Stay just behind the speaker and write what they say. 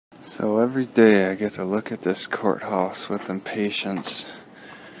So every day I get to look at this courthouse with impatience,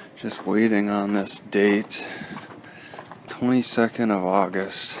 just waiting on this date, 22nd of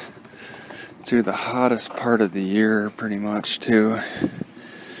August, through the hottest part of the year pretty much too.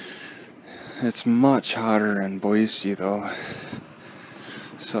 It's much hotter in Boise though,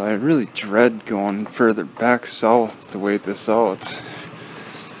 so I really dread going further back south to wait this out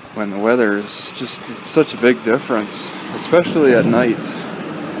when the weather is just such a big difference, especially at night.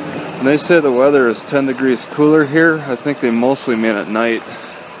 When they say the weather is 10 degrees cooler here, I think they mostly mean at night,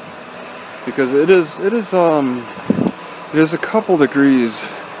 because it is a couple degrees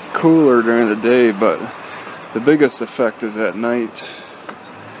cooler during the day, but the biggest effect is at night.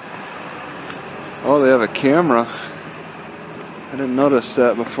 Oh, they have a camera. I didn't notice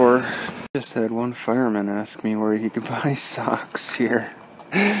that before. I just had one fireman ask me where he could buy socks here.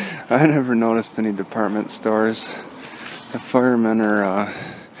 I never noticed any department stores. The firemen are,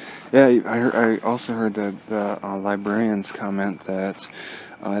 I also heard that the librarians comment that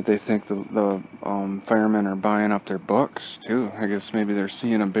they think the firemen are buying up their books too. I guess maybe they're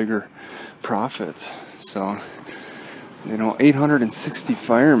seeing a bigger profit. So, 860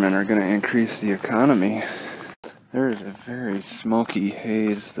 firemen are going to increase the economy. There is a very smoky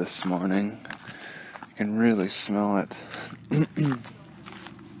haze this morning. You can really smell it.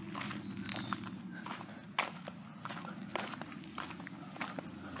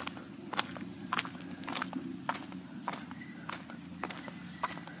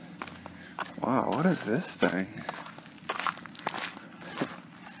 Wow, what is this thing?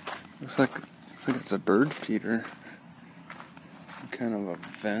 Looks like it's a bird feeder. Some kind of a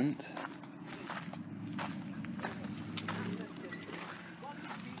vent.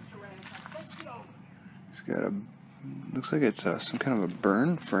 It's got looks like it's some kind of a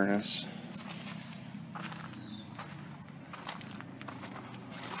burn furnace.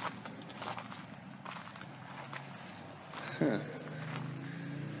 Huh.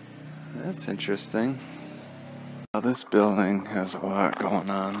 That's interesting. Now, this building has a lot going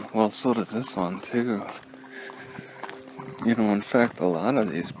on. Well, so does this one too. In fact, a lot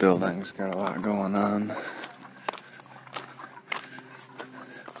of these buildings got a lot going on.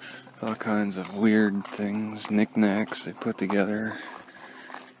 All kinds of weird things, knickknacks they put together,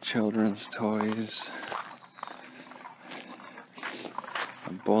 children's toys,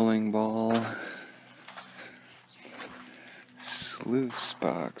 a bowling ball, sluice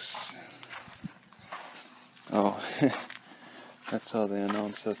box. Oh, that's how they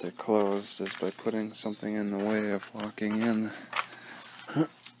announce that they're closed, is by putting something in the way of walking in.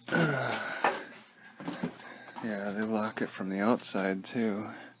 Yeah, they lock it from the outside too.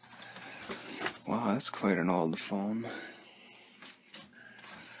 Wow, that's quite an old phone.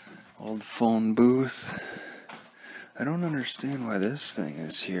 Old phone booth. I don't understand why this thing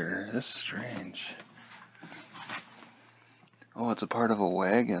is here. This is strange. Oh, it's a part of a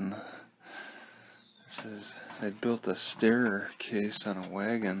wagon. They built a staircase on a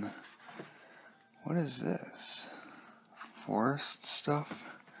wagon. What is this? Forest stuff?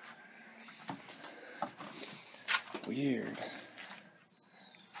 Weird.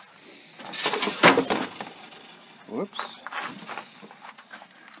 Whoops.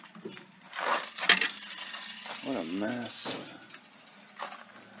 What a mess.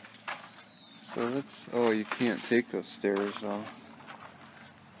 So you can't take those stairs though.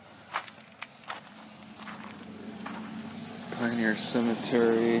 Pioneer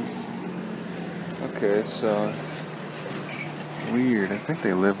Cemetery. Okay, so weird. I think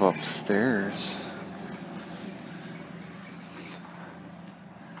they live upstairs.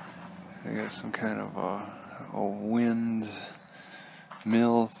 They got some kind of a wind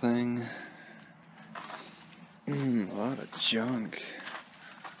mill thing. A lot of junk.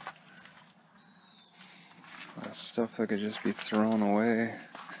 A lot of stuff that could just be thrown away.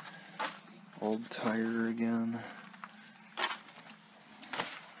 Old tire again.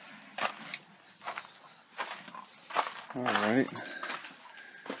 Alright.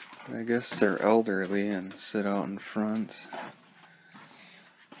 I guess they're elderly and sit out in front.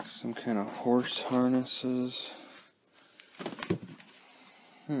 Some kind of horse harnesses.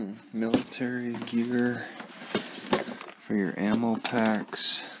 Military gear for your ammo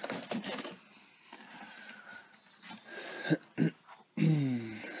packs.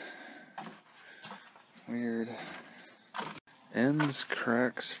 Weird. Ends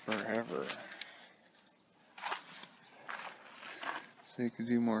cracks forever. So you can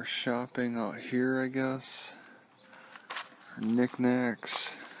do more shopping out here, I guess. Or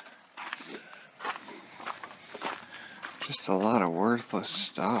knickknacks. Just a lot of worthless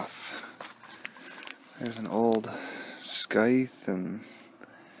stuff. There's an old scythe and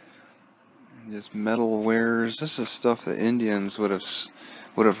Just metal wares. This is stuff that Indians would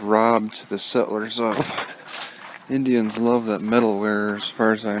have robbed the settlers of. Indians love that metalware, as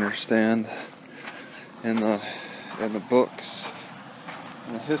far as I understand. In the books,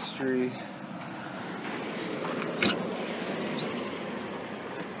 in the history.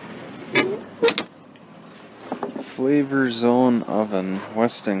 Flavor Zone Oven,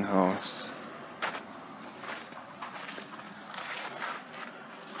 Westinghouse.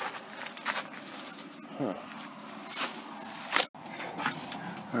 Huh.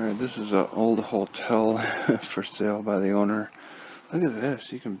 Alright, this is an old hotel for sale by the owner. Look at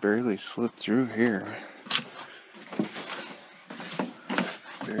this, you can barely slip through here.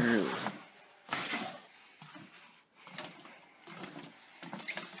 Barely.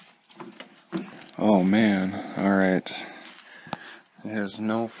 Oh man, alright. It has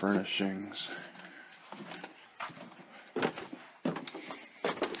no furnishings.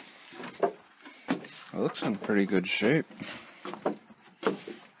 It looks in pretty good shape.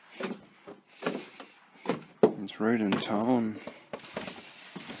 It's right in town.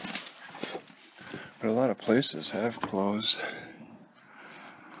 But a lot of places have closed.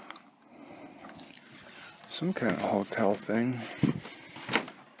 Some kind of hotel thing.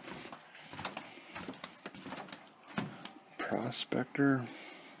 Prospector.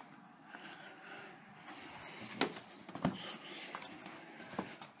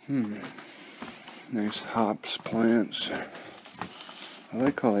 Nice hops plants. I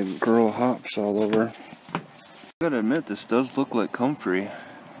like how they grow hops all over. I gotta admit, this does look like comfrey.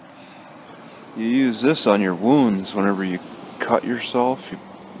 You use this on your wounds whenever you cut yourself. You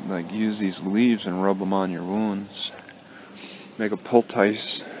like use these leaves and rub them on your wounds. Make a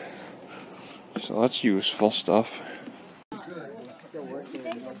poultice. So that's useful stuff.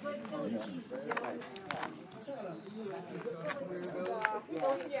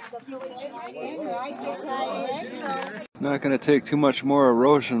 It's not going to take too much more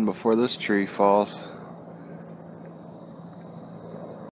erosion before this tree falls.